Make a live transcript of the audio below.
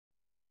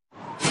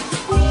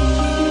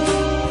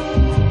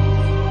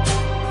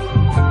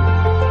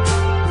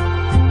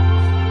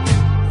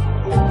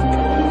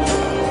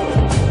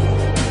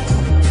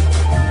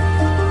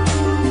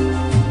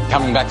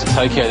back to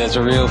Tokyo, there's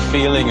a real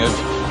feeling of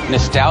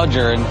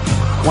nostalgia, and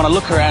want to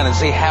look around and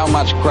see how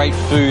much great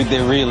food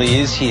there really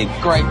is here.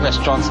 Great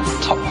restaurants,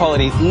 top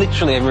quality,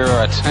 literally everywhere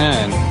I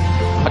turn.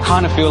 I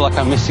kind of feel like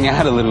I'm missing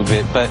out a little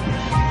bit, but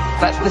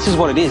this is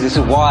what it is. This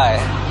is why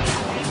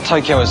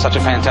Tokyo is such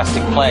a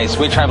fantastic place.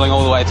 We're travelling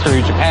all the way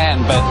through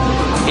Japan, but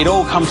it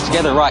all comes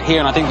together right here,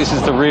 and I think this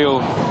is the real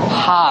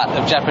heart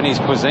of Japanese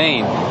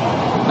cuisine.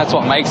 That's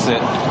what makes it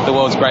the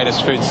world's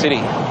greatest food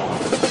city.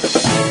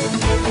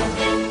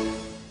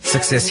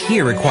 Success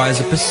here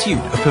requires a pursuit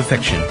of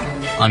perfection.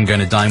 I'm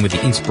going to dine with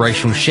the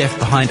inspirational chef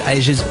behind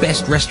Asia's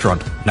best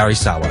restaurant,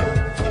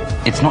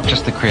 Narisawa. It's not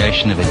just the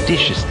creation of a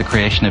dish, it's the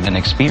creation of an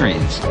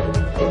experience.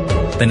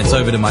 Then it's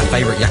over to my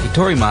favourite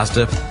yakitori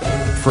master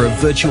for a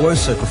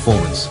virtuoso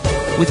performance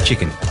with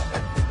chicken.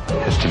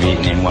 It has to be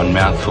eaten in one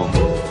mouthful.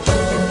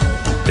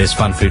 There's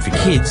fun food for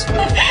kids.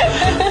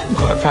 I'm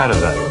quite proud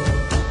of that.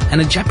 And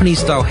a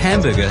Japanese-style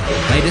hamburger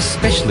made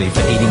especially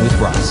for eating with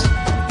rice.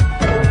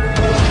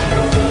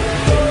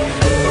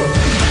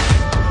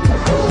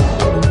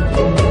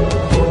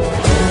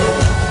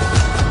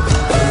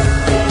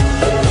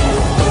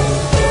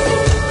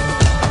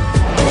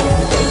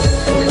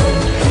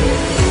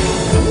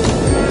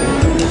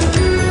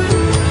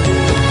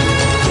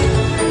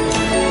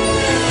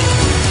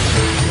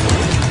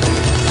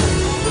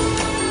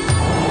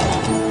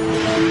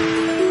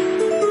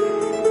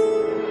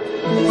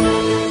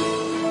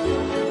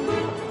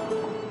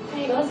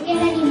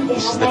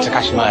 This is the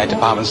Takashimaya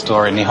department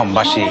store in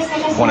Nihonbashi,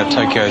 one of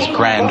Tokyo's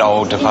grand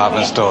old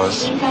department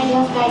stores.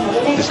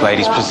 This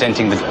lady's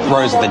presenting the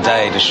rose of the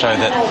day to show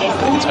that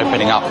it's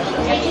opening up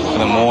for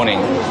the morning.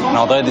 And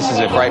although this is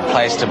a great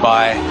place to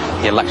buy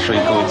your luxury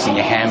goods and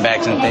your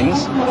handbags and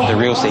things, the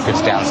real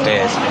secret's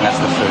downstairs, and that's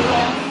the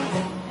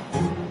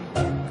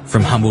food.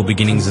 From humble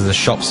beginnings as a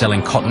shop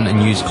selling cotton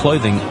and used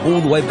clothing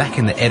all the way back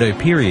in the Edo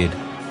period,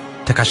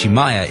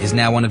 Takashimaya is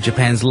now one of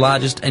Japan's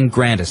largest and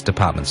grandest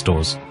department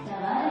stores.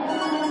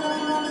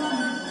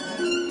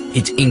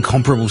 Its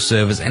incomparable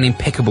service and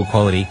impeccable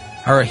quality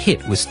are a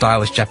hit with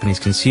stylish Japanese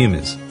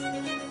consumers.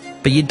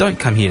 But you don't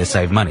come here to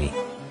save money.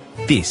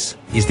 This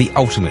is the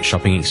ultimate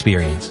shopping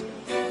experience.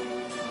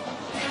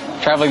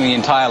 Travelling the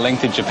entire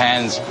length of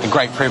Japan's a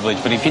great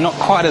privilege, but if you're not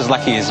quite as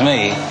lucky as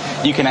me,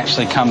 you can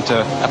actually come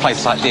to a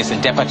place like this, a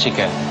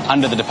Depachika,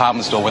 under the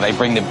department store, where they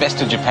bring the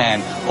best of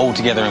Japan all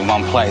together in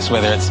one place,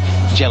 whether it's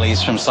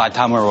jellies from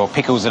Saitama or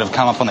pickles that have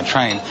come up on the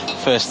train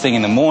first thing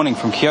in the morning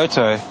from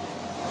Kyoto.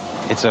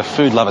 It's a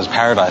food lover's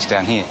paradise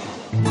down here.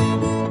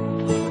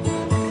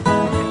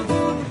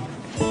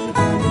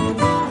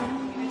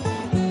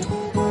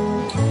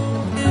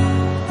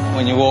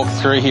 When you walk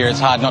through here, it's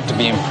hard not to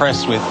be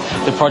impressed with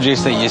the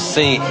produce that you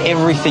see.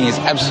 Everything is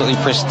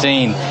absolutely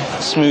pristine,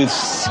 smooth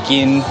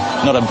skin,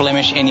 not a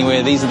blemish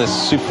anywhere. These are the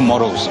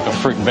supermodels of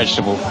fruit and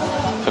vegetable,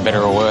 for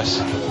better or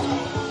worse.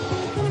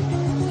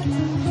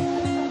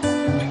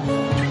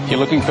 If you're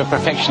looking for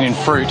perfection in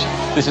fruit,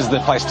 this is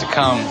the place to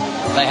come.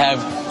 They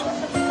have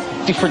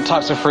different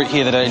types of fruit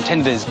here that are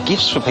intended as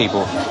gifts for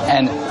people,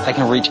 and they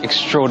can reach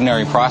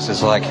extraordinary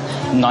prices like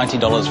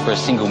 $90 for a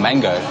single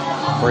mango,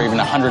 or even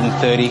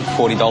 $130,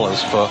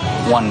 $40 for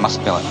one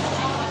muskmelon.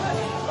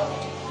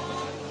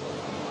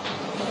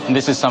 And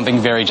this is something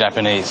very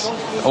Japanese.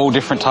 All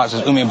different types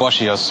of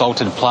umeboshi, or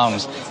salted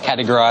plums,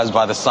 categorized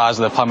by the size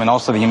of the plum and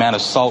also the amount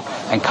of salt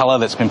and color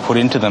that's been put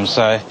into them.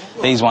 So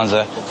these ones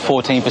are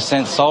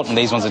 14% salt and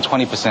these ones are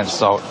 20%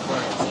 salt.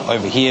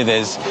 Over here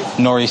there's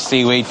nori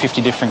seaweed,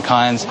 50 different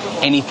kinds.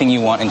 Anything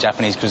you want in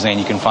Japanese cuisine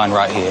you can find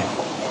right here.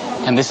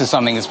 And this is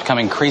something that's become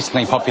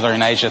increasingly popular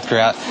in Asia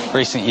throughout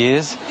recent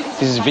years.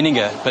 This is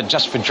vinegar, but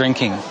just for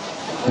drinking.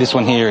 This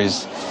one here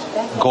is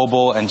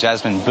gobo and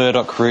jasmine,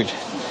 burdock root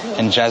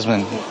and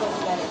jasmine.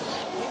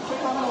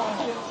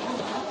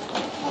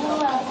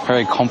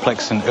 Very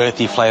complex and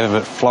earthy flavour,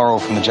 but floral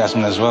from the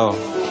jasmine as well.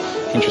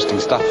 Interesting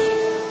stuff.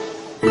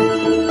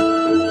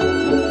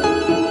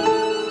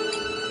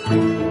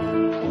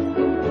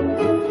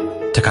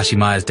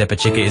 Takashimaya's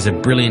Depachika is a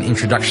brilliant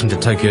introduction to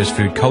Tokyo's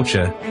food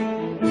culture.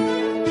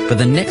 But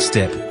the next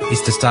step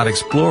is to start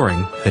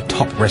exploring the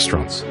top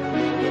restaurants.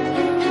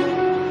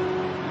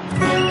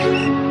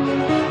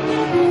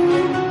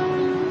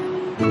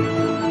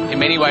 In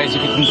many ways, you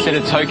could consider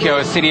Tokyo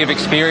a city of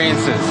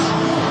experiences.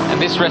 And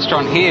this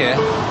restaurant here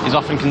is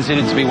often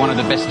considered to be one of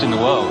the best in the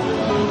world.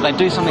 They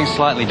do something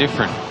slightly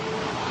different.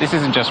 This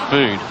isn't just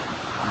food,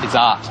 it's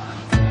art.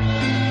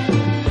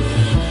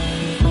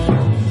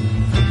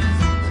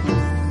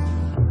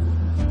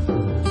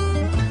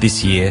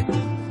 This year,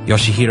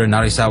 Yoshihiro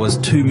Narisawa's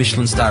 2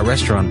 Michelin-star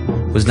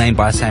restaurant was named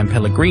by San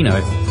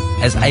Pellegrino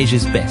as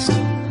Asia's best.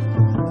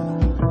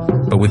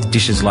 But with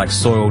dishes like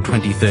Soil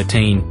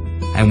 2013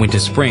 and Winter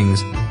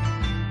Springs,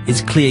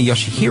 it's clear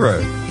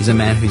Yoshihiro is a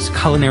man whose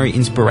culinary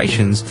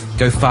inspirations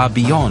go far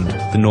beyond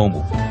the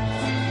normal.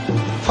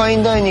 ファイ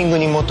ンダイニング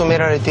に求め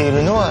られてい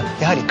るのは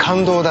やはり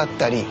感動だっ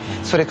たり、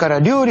それから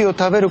料理を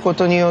食べるこ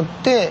とによ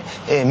って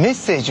メッ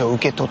セージを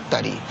受け取っ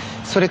たり、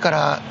それか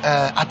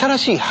ら新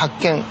しい発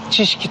見、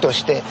知識と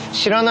して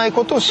知らない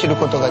ことを知る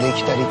ことがで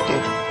きたりっていう。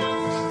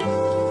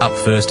Up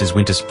first is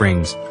Winter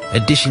Springs, a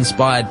dish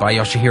inspired by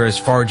Yoshihiro's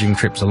foraging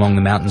trips along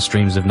the mountain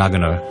streams of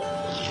Nagano.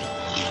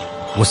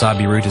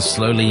 Wasabi root is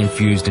slowly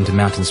infused into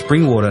mountain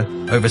spring water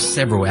over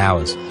several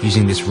hours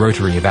using this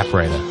rotary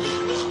evaporator.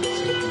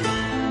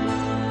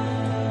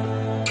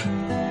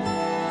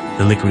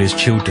 The liquid is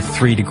chilled to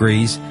 3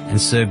 degrees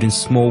and served in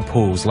small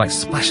pools like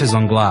splashes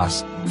on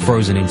glass,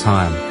 frozen in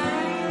time.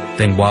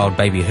 Then wild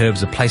baby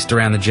herbs are placed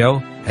around the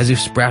gel as if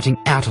sprouting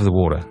out of the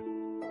water.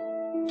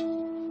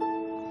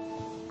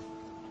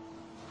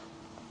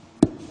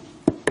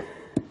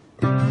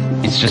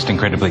 It's just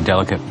incredibly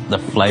delicate. The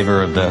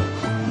flavour of the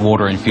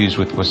water infused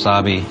with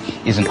wasabi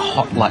isn't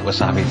hot like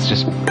wasabi,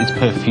 it's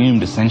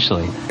perfumed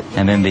essentially.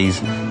 And then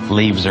these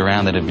leaves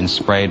around that have been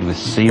sprayed with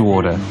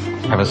seawater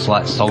have a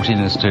slight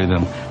saltiness to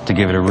them to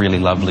give it a really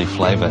lovely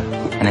flavour.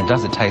 And it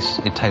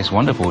tastes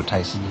wonderful, it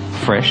tastes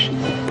fresh.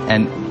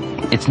 And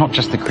it's not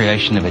just the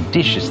creation of a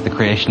dish, it's the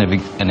creation of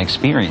an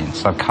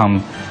experience. I've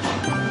come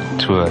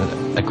to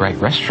a great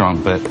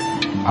restaurant, but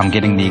I'm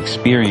getting the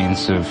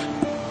experience of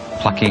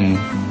plucking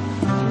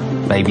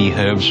baby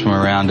herbs from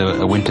around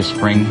a winter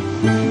spring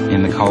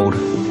in the cold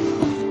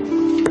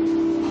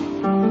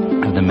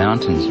of the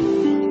mountains.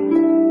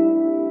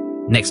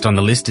 Next on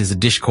the list is a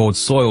dish called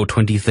Soil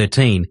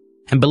 2013,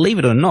 and believe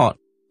it or not,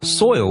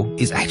 soil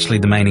is actually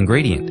the main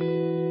ingredient.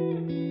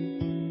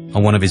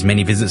 On one of his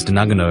many visits to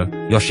Nagano,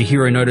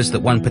 Yoshihiro noticed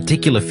that one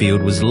particular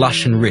field was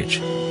lush and rich,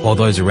 while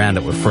those around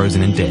it were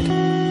frozen and dead.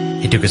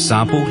 He took a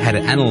sample, had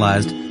it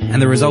analysed, and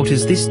the result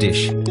is this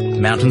dish: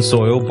 mountain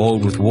soil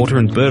boiled with water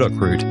and burdock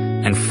root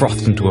and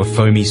frothed into a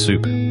foamy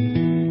soup. To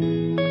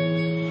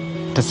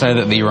say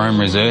that the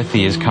aroma is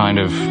earthy is kind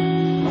of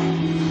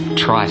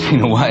trite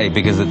in a way,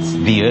 because it's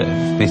the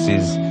earth. This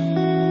is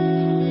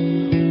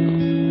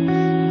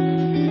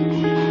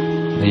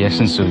the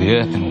essence of the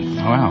earth, and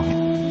wow,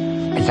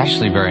 it's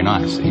actually very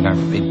nice. You know,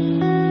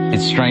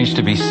 it's strange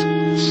to be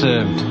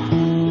served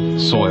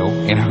soil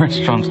in a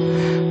restaurant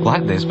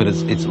like this, but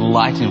it's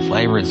light in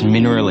flavour, it's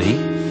minerally,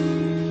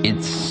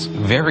 it's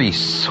very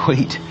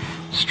sweet,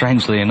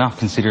 strangely enough,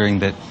 considering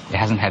that it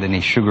hasn't had any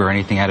sugar or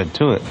anything added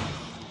to it.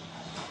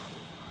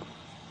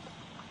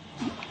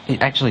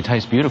 It actually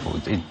tastes beautiful.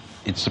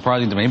 It's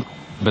surprising to me,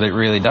 but it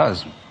really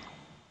does.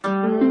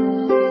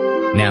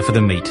 Now for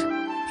the meat.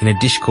 In a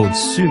dish called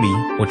sumi,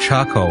 or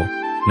charcoal,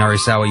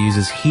 Narisawa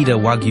uses Hida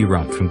Wagyu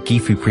rump from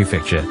Gifu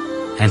Prefecture,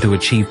 and to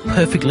achieve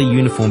perfectly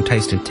uniform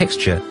taste and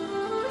texture,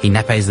 he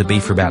nappes the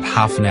beef for about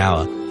half an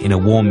hour in a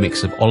warm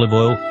mix of olive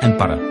oil and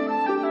butter.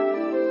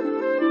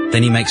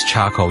 Then he makes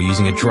charcoal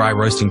using a dry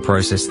roasting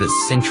process that's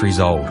centuries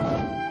old.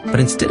 But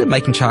instead of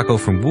making charcoal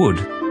from wood,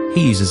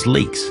 he uses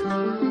leeks.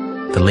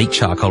 The leek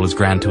charcoal is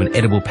ground to an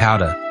edible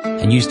powder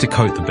and used to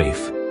coat the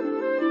beef.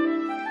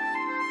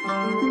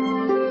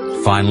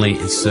 Finally,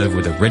 it's served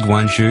with a red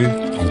wine shoe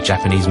and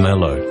Japanese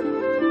Merlot.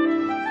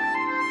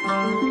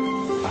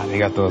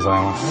 Arigatou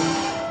gozaimasu.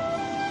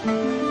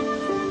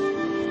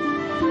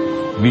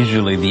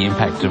 Visually, the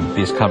impact of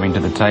this coming to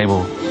the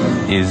table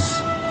is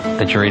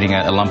that you're eating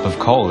a lump of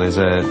coal. There's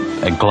a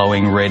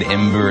glowing red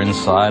ember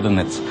inside, and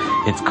it's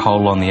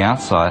coal on the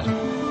outside.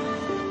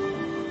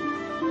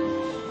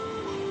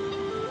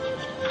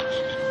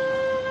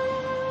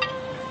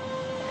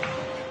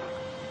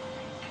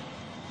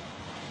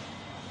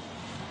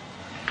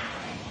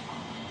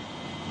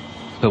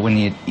 But when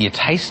you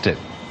taste it,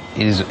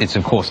 it's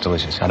of course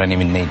delicious. I don't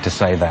even need to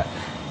say that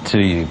to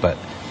you. But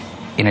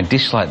in a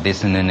dish like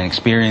this and in an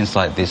experience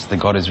like this, the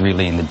God is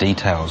really in the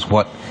details.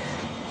 What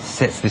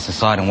sets this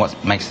aside and what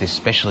makes this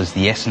special is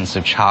the essence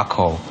of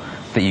charcoal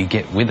that you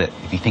get with it.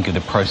 If you think of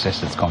the process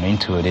that's gone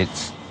into it,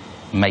 it's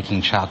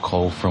making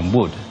charcoal from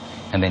wood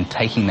and then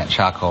taking that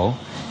charcoal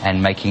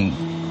and making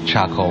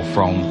charcoal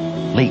from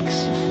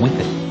leeks with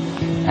it.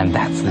 And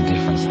that's the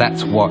difference.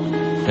 That's what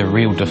the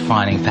real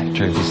defining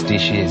factor of this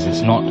dish is.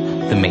 It's not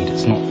the meat,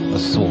 it's not the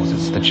sauce,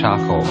 it's the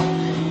charcoal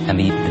and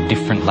the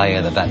different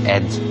layer that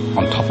adds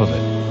on top of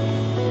it.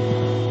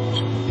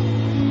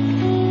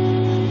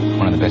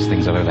 One of the best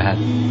things I've ever had.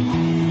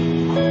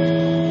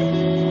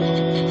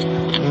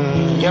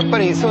 やっぱ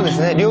りそうで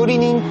すね、料理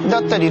人だ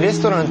ったりレ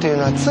ストランという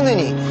のは常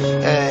に、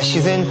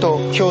自然と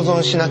共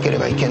存しなけれ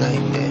ばいけない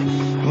んで、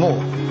も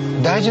う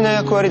大事な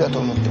役割だと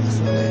思ってます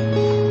ので、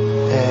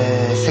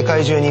世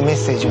界中にメッ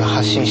セージを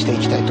発信してい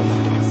きたいと思っ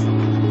てます。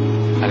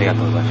ありが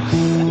とうございます。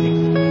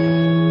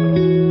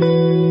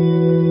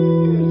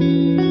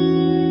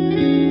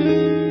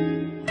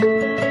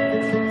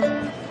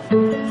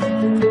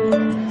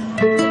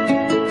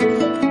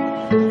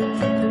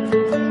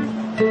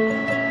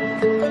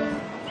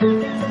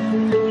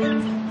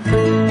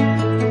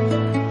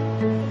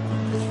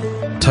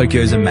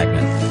Tokyo's a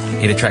magnet.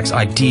 It attracts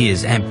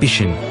ideas,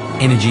 ambition,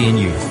 energy and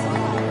youth.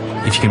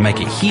 If you can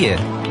make it here,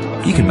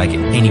 you can make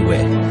it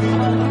anywhere.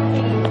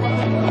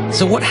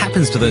 So what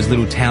happens to those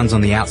little towns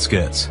on the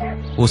outskirts?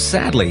 Well,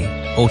 sadly,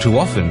 all too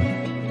often,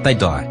 they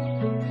die.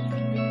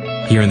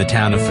 Here in the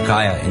town of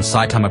Fukaya in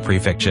Saitama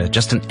Prefecture,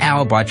 just an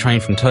hour by train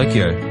from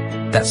Tokyo,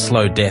 that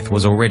slow death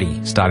was already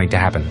starting to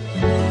happen.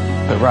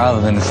 But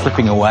rather than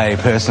slipping away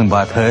person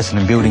by person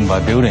and building by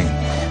building,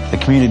 the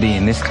community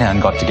in this town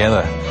got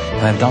together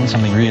and they've done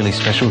something really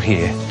special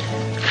here.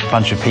 A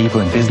bunch of people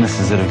and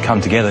businesses that have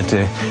come together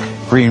to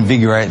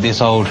reinvigorate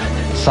this old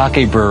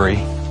sake brewery.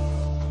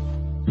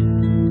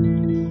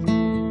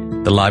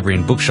 The library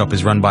and bookshop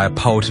is run by a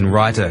poet and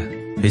writer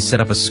who set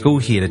up a school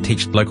here to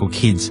teach local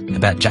kids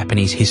about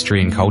Japanese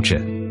history and culture.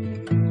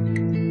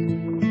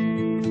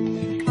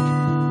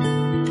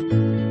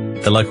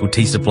 The local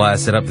tea supplier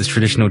set up this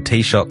traditional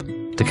tea shop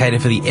to cater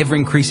for the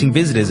ever-increasing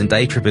visitors and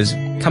day trippers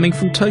coming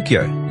from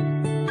Tokyo.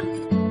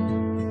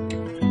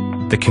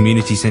 The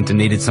community centre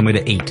needed somewhere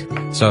to eat,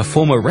 so a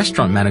former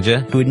restaurant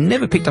manager who had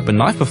never picked up a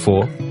knife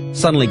before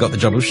suddenly got the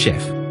job of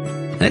chef.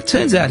 And it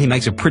turns out he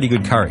makes a pretty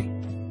good curry.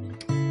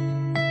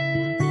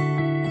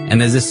 And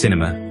there's a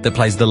cinema that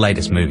plays the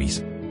latest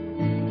movies.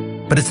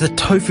 But it's the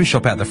tofu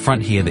shop out the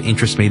front here that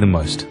interests me the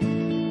most.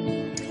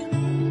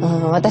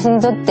 私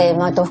にとって、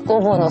豆腐工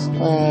房の、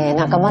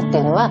仲間って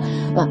いうのは、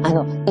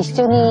一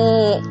緒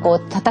にこ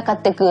う戦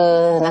ってい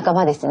く仲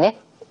間ですね。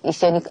一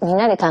緒にみん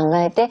なで考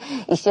えて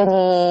一緒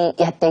に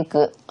やってい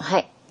く、は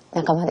い、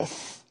仲間で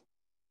す。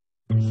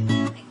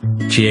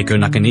Chieko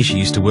Nakanishi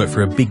used to work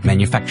for a big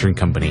manufacturing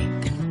company.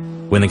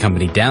 When the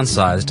company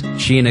downsized,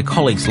 she and her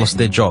colleagues lost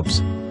their jobs.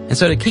 And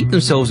so to keep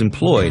themselves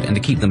employed and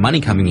to keep the money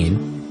coming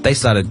in, they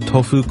started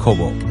Tofu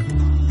Kobo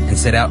and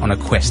set out on a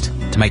quest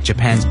to make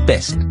Japan's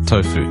best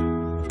tofu.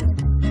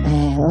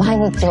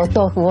 毎日お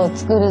豆腐を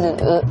作る、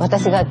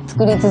私が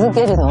作り続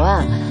けるの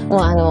は、もう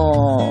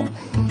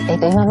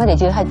今まで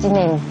18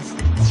年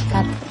培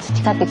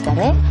ってきた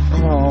ね、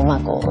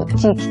こう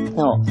地域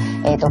の、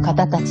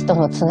方たちと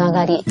のつな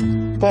がり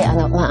で、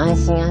安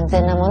心安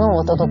全なものを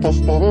お届け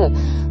している、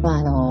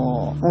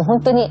もう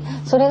本当に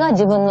それが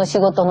自分の仕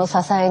事の支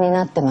えに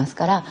なってます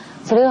から、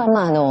それは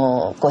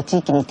こう地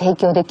域に提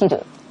供でき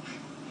る。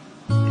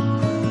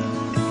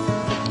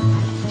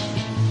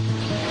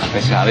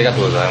ありがと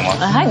うございま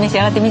す。はい、召し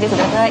上がってみてく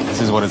ださい。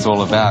This is what it's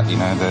all about, you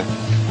know, the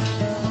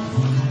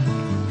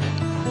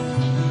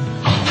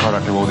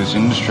product of all this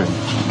industry.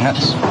 And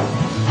that's,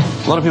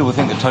 a lot of people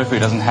think that tofu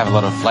doesn't have a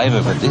lot of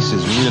flavour, but this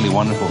is really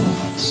wonderful.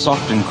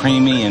 Soft and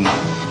creamy and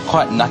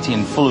quite nutty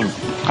and full of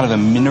kind of a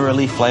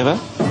minerally flavour.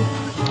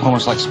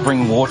 Almost like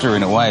spring water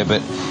in a way,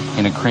 but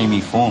in a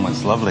creamy form.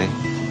 It's lovely.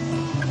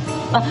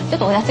 ちょっ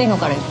とお安いの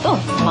から言うと、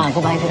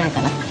5倍ぐらい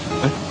かな。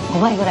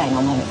5倍ぐらい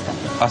のものですか。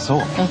I saw.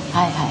 はいは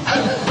い。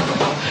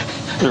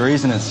The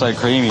reason it's so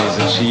creamy is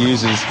that she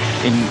uses,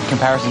 in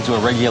comparison to a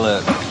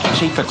regular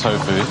cheaper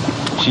tofu,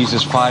 she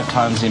uses 5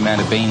 times the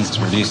amount of beans to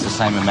produce the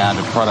same amount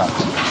of product,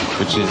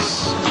 which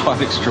is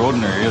quite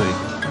extraordinary, really.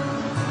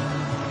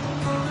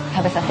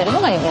 食べさせる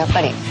のがやっ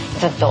ぱり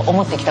ずっと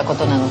思ってきたこ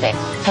となので、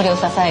それを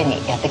支え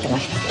にやってきま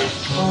した。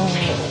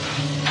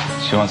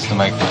She wants to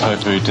make the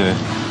tofu to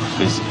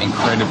this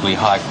incredibly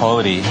high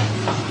quality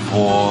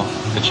for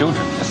the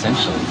children,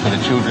 essentially, for the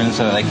children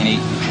so that they can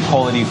eat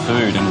quality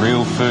food and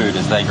real food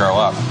as they grow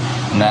up.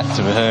 And that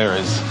to her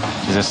is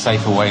a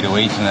safer way to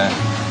eat and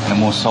a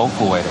more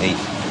soulful way to eat.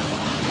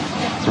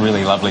 It's a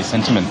really lovely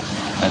sentiment.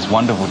 And it's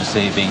wonderful to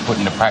see it being put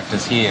into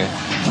practice here,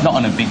 not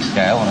on a big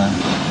scale, on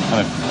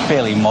a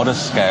fairly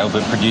modest scale,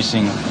 but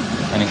producing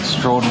an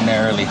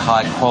extraordinarily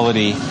high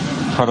quality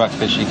product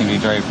that she can be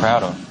very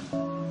proud of.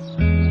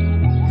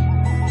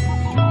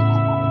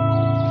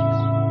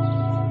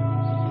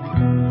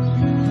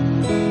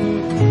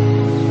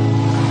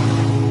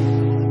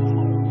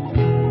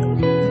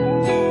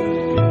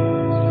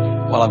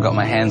 While I've got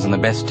my hands on the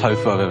best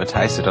tofu I've ever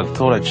tasted, I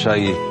thought I'd show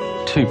you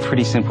 2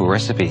 pretty simple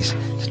recipes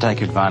to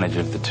take advantage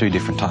of the 2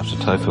 different types of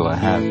tofu I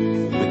have.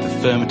 With the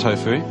firm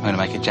tofu, I'm going to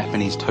make a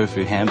Japanese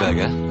tofu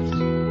hamburger.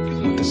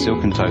 With the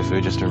silken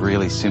tofu, just a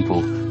really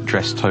simple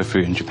dressed tofu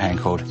in Japan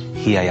called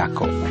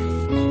hiyayako.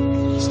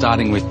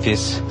 Starting with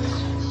this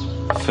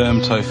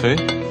firm tofu,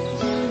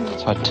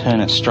 so I turn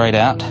it straight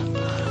out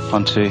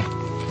onto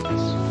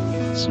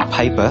some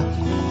paper,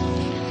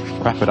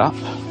 wrap it up,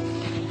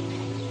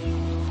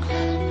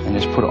 and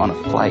just put it on a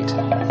plate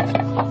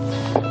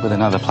with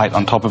another plate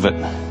on top of it.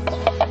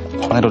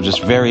 And that'll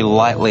just very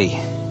lightly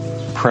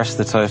press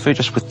the tofu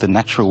just with the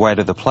natural weight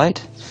of the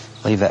plate.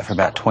 Leave that for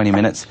about 20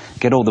 minutes,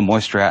 get all the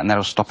moisture out, and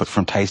that'll stop it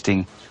from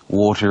tasting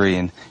watery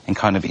and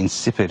kind of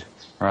insipid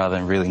rather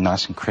than really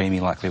nice and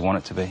creamy like we want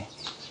it to be.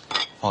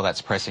 While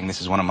that's pressing,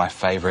 this is one of my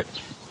favourite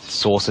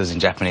sauces in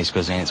Japanese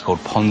cuisine. It's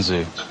called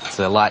ponzu. It's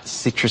a light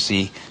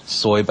citrusy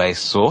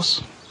soy-based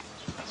sauce,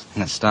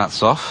 and it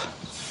starts off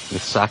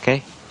with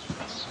sake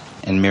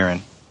and mirin.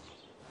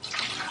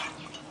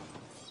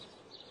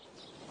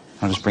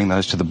 I'll just bring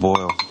those to the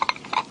boil.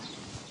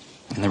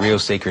 And the real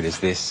secret is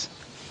this.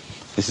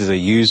 This is a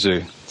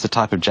yuzu. It's a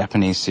type of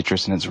Japanese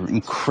citrus and it's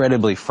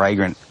incredibly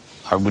fragrant.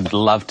 I would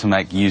love to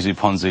make yuzu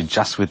ponzu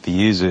just with the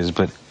yuzus,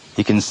 but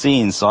you can see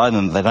inside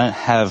them they don't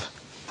have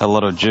a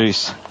lot of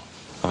juice.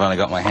 I've only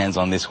got my hands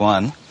on this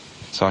one,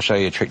 so I'll show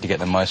you a trick to get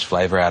the most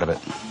flavour out of it.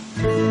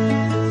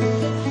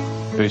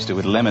 Boost it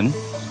with lemon,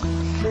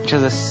 which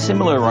has a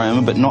similar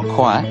aroma but not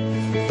quite.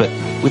 But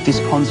with this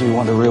ponzu we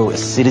want a real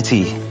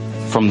acidity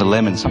from the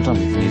lemon. Sometimes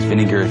you can use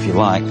vinegar if you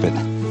like, but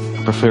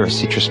I prefer a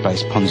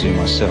citrus-based ponzu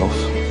myself.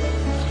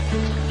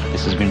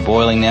 This has been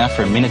boiling now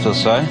for a minute or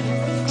so,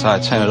 so I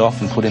turn it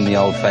off and put in the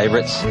old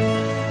favourites,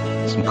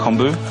 some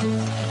kombu,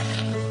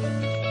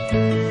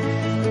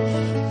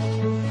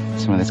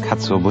 some of this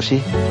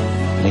katsuobushi,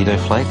 bonito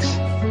flakes,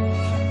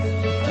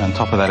 and on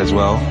top of that as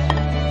well,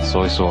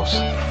 soy sauce.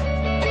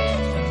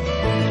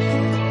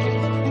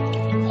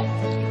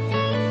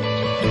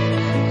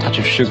 Touch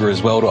of sugar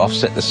as well to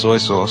offset the soy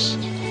sauce,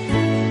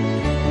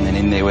 and then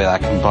in there with our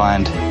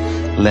combined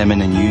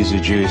lemon and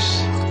yuzu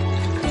juice.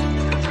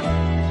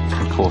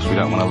 Of course, we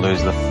don't want to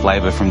lose the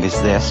flavour from this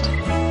zest,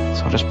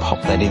 so I'll just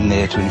pop that in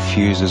there to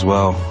infuse as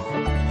well.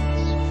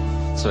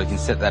 So you can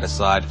set that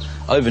aside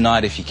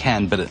overnight if you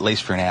can, but at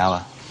least for an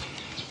hour.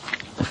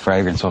 The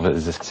fragrance of it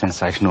is just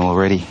sensational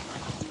already.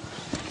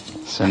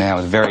 So now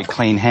with very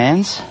clean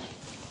hands,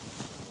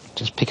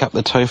 just pick up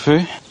the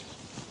tofu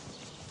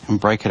and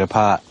break it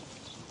apart.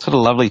 Sort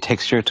of lovely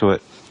texture to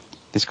it,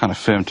 this kind of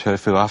firm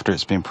tofu after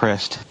it's been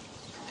pressed.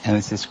 And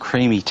it's this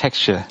creamy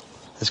texture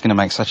that's going to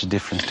make such a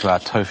difference to our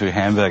tofu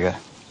hamburger.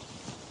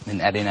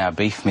 Then add in our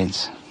beef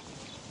mince,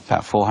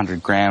 about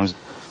 400 grams.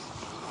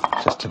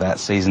 Just to that,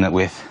 season it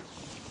with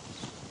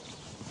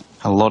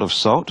a lot of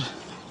salt.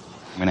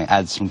 I'm going to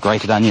add some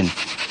grated onion.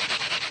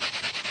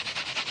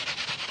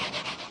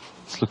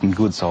 It's looking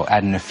good, so I'll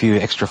add in a few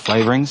extra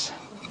flavourings.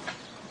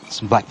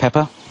 Some black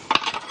pepper.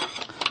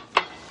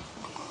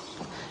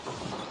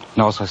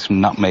 And also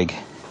some nutmeg.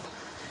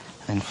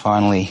 And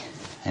finally,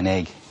 an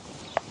egg.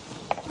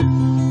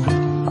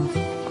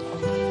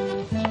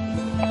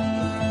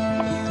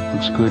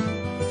 Looks good.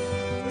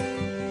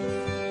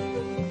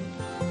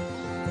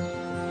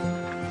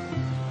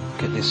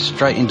 Get this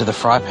straight into the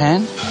fry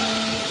pan.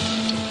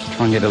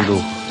 Try and get a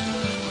little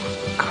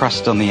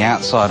crust on the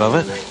outside of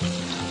it.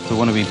 We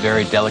want to be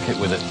very delicate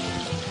with it.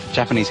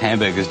 Japanese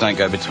hamburgers don't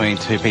go between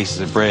two pieces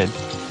of bread.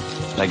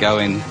 They go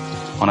in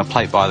on a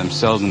plate by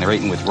themselves and they're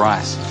eaten with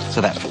rice.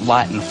 So that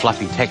light and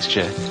fluffy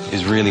texture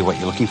is really what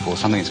you're looking for,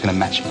 something that's going to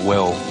match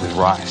well with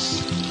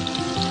rice.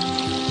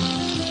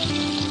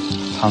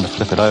 Time to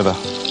flip it over.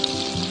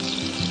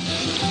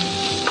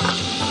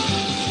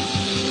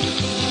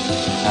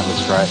 That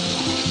looks great.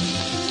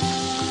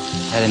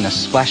 Add in a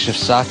splash of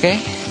sake.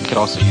 You could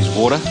also use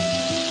water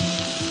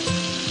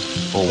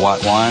or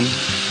white wine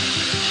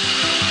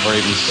or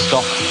even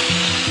stock.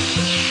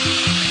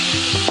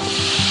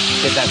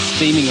 Get that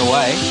steaming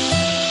away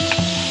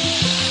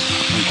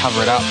and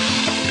cover it up.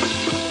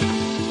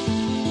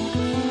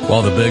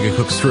 While the burger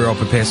cooks through, I'll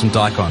prepare some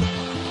daikon.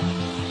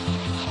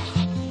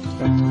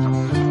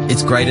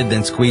 It's grated,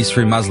 then squeezed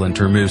through muslin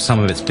to remove some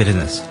of its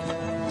bitterness.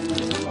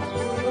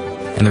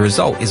 And the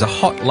result is a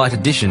hot, light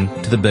addition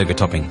to the burger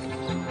topping.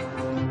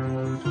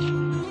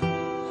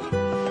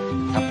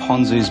 Our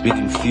ponzu's been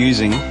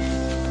infusing,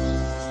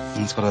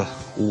 and it's got a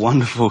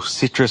wonderful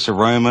citrus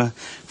aroma,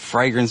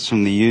 fragrance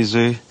from the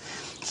yuzu.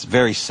 It's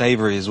very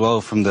savoury as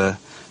well from the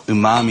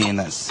umami in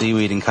that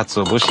seaweed and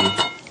katsuobushi.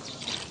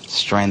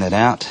 Strain that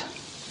out.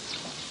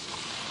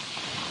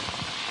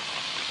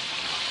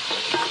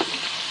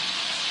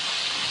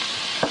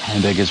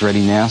 Hamburger's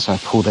ready now, so I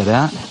pull that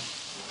out.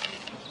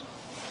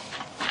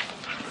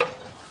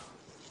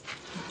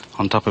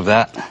 On top of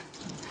that,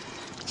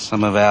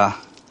 some of our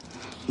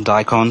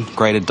daikon,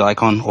 grated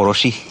daikon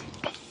oroshi.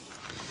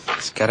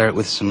 Scatter it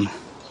with some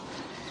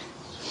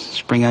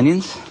spring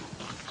onions.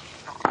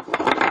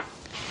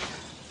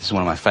 This is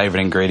one of my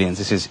favourite ingredients.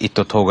 This is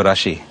ito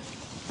togarashi,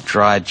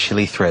 dried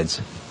chili threads.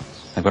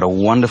 They've got a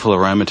wonderful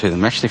aroma to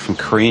them. They're actually from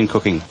Korean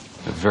cooking.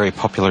 They're very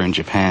popular in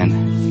Japan.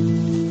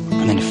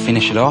 And then to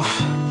finish it off,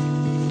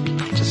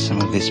 just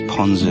some of this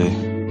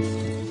ponzu.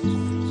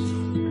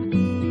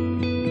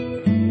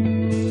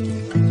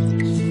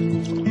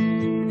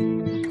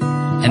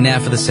 And now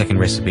for the second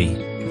recipe,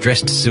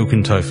 dressed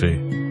silken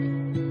tofu.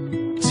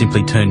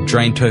 Simply turn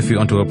drained tofu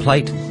onto a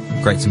plate,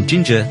 grate some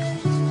ginger,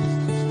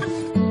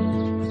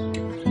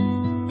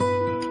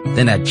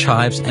 then add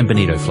chives and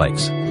bonito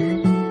flakes.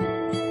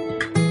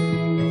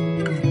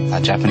 Our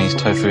Japanese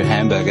tofu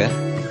hamburger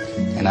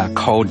and our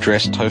cold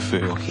dressed tofu,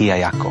 or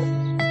hiyayako.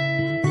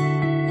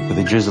 With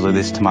a drizzle of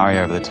this tamari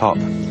over the top,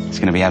 it's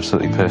going to be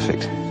absolutely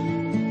perfect.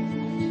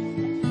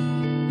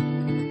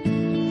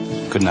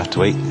 Good enough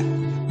to eat.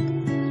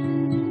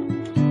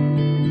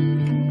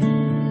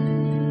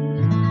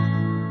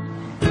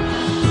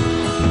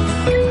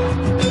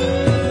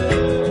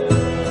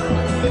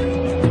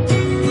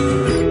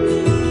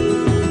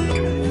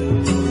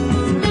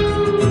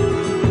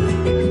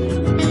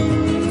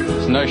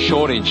 No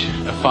shortage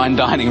of fine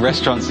dining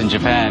restaurants in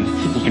Japan.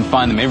 You can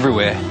find them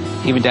everywhere,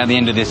 even down the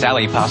end of this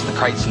alley past the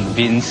crates and the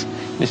bins.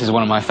 This is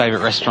one of my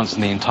favourite restaurants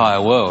in the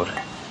entire world,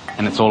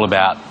 and it's all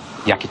about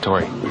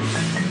yakitori.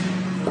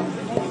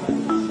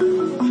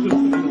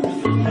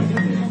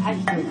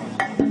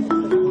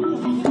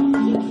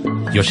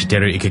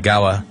 Yoshiteru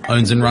Ikegawa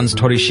owns and runs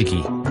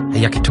Torishiki, a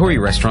yakitori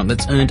restaurant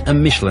that's earned a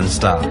Michelin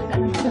star.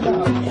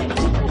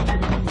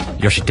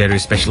 Yoshiteru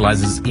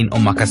specialises in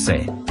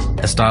omakase,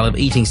 a style of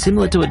eating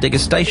similar to a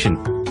degustation,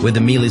 where the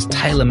meal is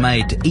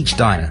tailor-made to each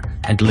diner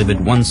and delivered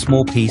one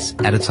small piece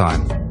at a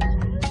time.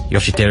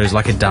 Yoshiteru is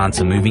like a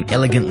dancer, moving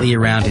elegantly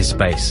around his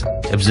space,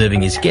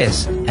 observing his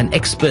guests and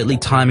expertly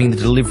timing the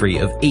delivery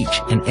of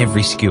each and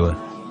every skewer.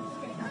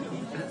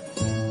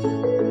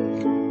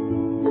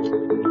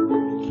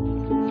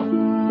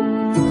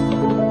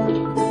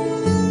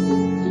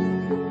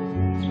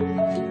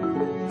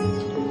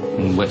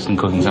 In Western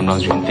cooking,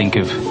 sometimes you can think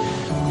of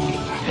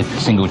a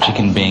single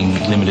chicken being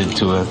limited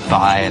to a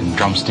thigh and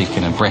drumstick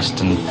and a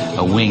breast and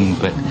a wing,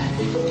 but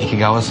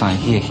Ikegawa-san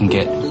here can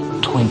get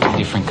 20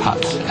 different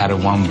cuts out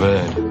of one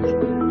bird.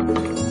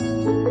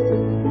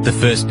 The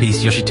first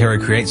piece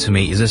Yoshiteru creates for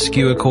me is a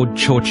skewer called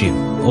chorchin,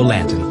 or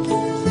lantern.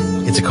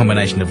 It's a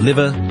combination of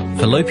liver,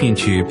 fallopian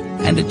tube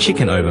and a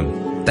chicken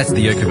ovum. That's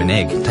the yolk of an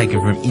egg taken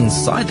from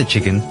inside the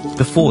chicken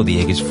before the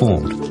egg is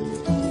formed.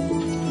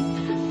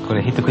 こ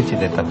れ一口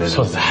で食べる。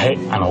そうです。はい。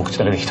お口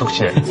だけで一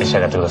口で召し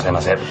上がってください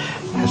ませ。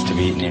Has to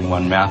be eaten in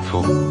one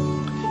mouthful.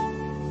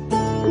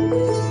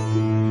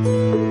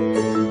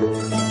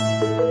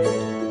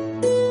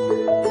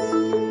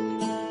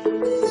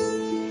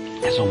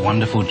 It's a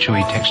wonderful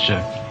chewy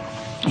texture.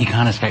 You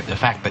can't escape the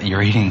fact that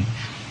you're eating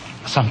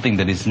something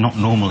that is not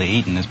normally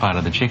eaten as part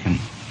of the chicken.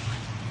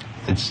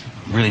 It's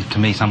really, to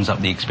me, sums up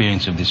the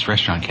experience of this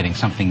restaurant, getting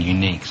something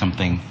unique,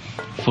 something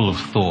full of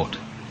thought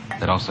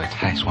that also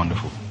tastes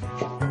wonderful.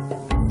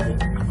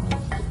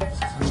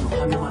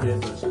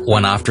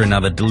 One after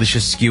another,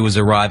 delicious skewers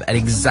arrive at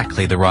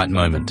exactly the right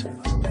moment.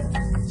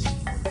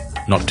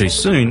 Not too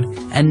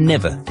soon and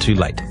never too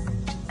late.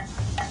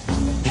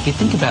 If you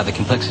think about the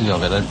complexity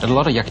of it, at a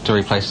lot of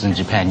yakitori places in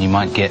Japan, you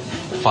might get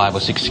 5 or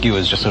 6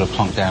 skewers just sort of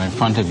plonked down in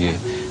front of you.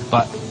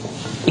 But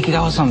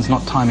Ikegawa-san's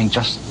not timing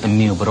just the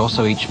meal, but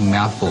also each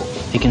mouthful.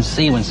 You can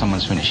see when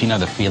someone's finished. You know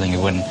the feeling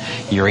of when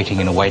you're eating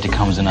and a waiter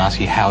comes and asks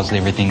you, how's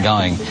everything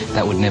going?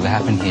 That would never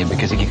happen here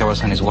because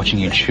Ikegawa-san is watching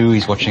you chew,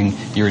 he's watching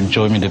your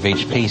enjoyment of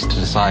each piece to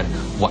decide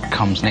what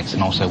comes next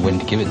and also when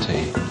to give it to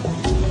you.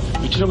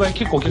 うちの場合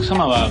結構お客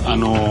様は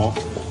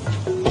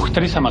お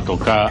二人様と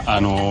か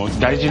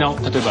大事な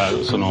例えば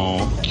その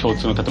共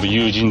通の例えば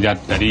友人であっ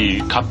た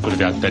りカップル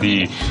であった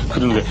り来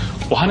るので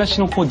お話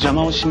の邪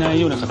魔をしな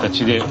いような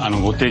形で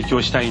ご提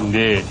供したいん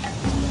で。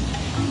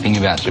Thing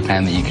about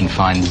Japan that you can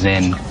find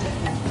zen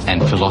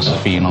and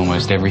philosophy in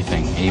almost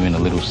everything, even a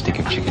little stick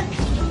of chicken.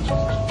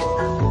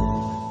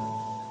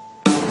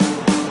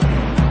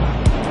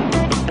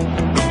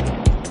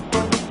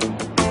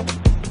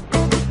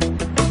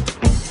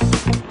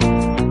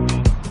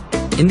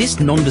 In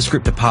this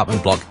nondescript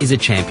apartment block is a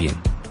champion,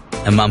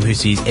 a mum who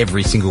sees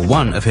every single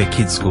one of her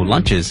kids' school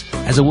lunches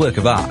as a work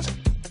of art.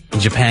 In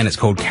Japan it's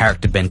called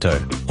character bento,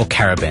 or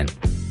karaben,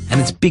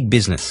 and it's big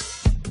business.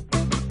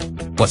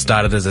 What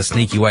started as a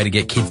sneaky way to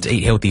get kids to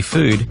eat healthy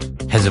food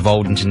has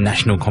evolved into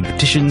national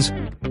competitions,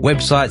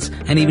 websites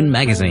and even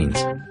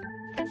magazines.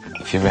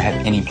 If you ever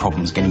had any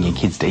problems getting your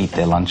kids to eat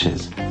their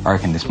lunches, I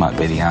reckon this might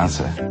be the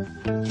answer.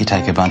 You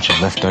take a bunch of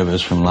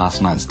leftovers from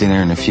last night's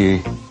dinner and a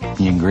few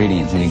new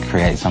ingredients and you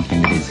create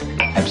something that is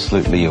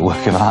absolutely a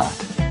work of art.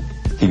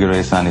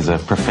 Higuro-san is a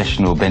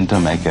professional bento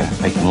maker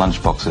making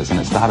lunch boxes, and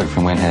it started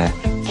from when her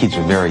kids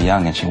were very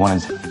young and she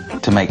wanted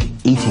to make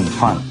eating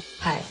fun.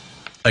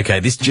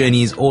 Okay, this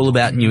journey is all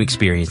about new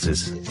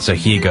experiences. So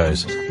here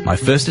goes, my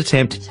first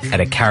attempt at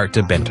a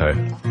character bento.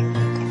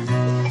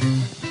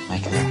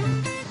 Make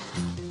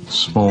a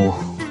small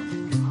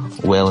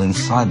well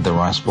inside the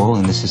rice ball,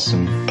 and this is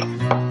some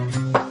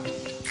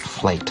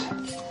flaked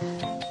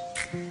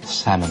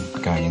salmon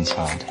going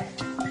inside.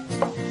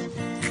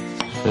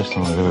 First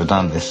time I've ever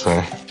done this,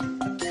 so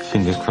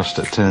fingers crossed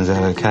it turns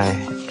out okay.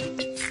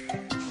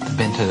 The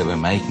bento that we're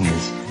making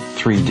is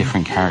 3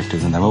 different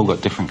characters and they've all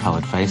got different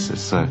coloured faces.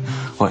 So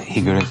what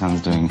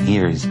Higuro-san's doing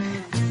here is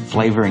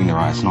flavouring the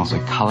rice and also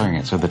colouring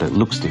it so that it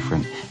looks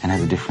different and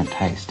has a different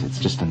taste. It's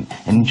just an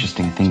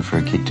interesting thing for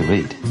a kid to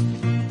eat.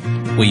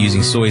 We're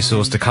using soy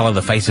sauce to colour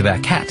the face of our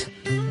cat,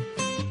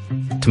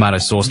 tomato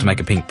sauce to make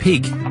a pink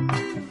pig,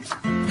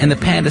 and the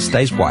panda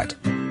stays white.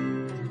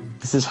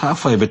 This is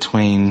halfway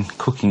between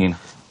cooking and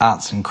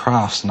arts and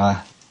crafts, and I'm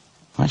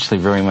actually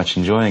very much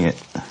enjoying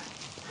it.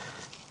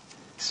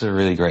 This is a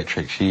really great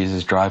trick. She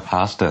uses dry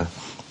pasta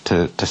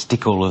to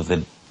stick all of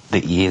the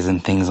ears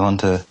and things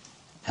onto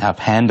our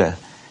panda.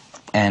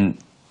 And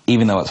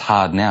even though it's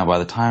hard now, by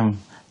the time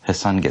her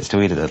son gets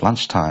to eat it at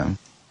lunchtime,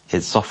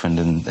 it's softened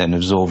and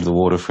absorbed the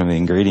water from the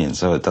ingredients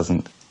so it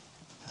doesn't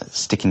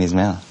stick in his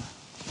mouth.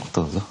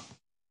 どうぞ。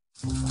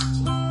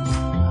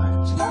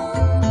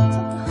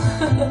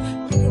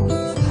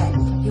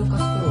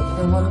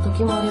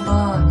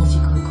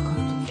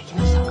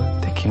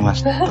できま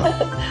した。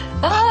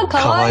あー、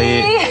かわい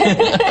い。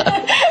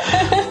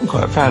 I'm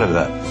quite proud of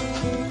that.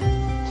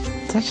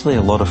 It's actually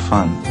a lot of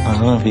fun. I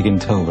don't know if you can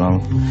tell, but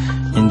I'm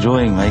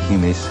enjoying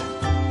making this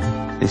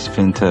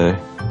bento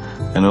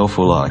an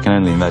awful lot. I can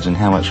only imagine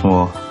how much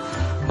more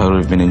I would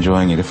have been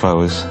enjoying it if I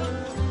was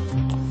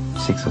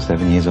 6 or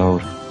 7 years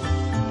old.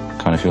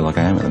 Kind of feel like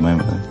I am at the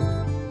moment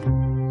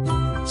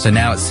though. So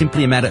now it's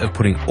simply a matter of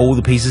putting all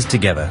the pieces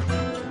together.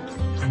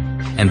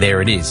 And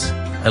there it is,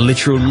 a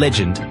literal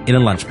legend in a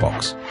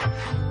lunchbox.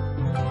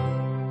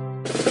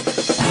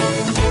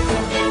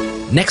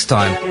 Next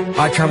time,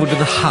 I travel to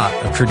the heart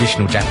of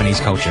traditional Japanese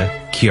culture,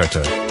 Kyoto.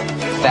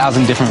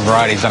 1,000 different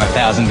varieties done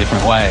 1,000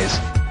 different ways.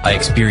 I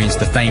experienced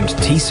the famed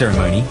tea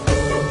ceremony,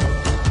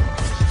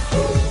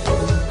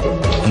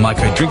 a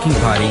Maiko drinking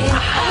party,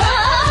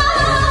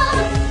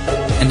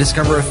 and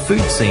discover a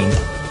food scene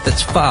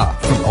that's far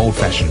from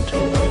old-fashioned.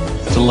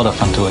 It's a lot of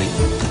fun to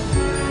eat.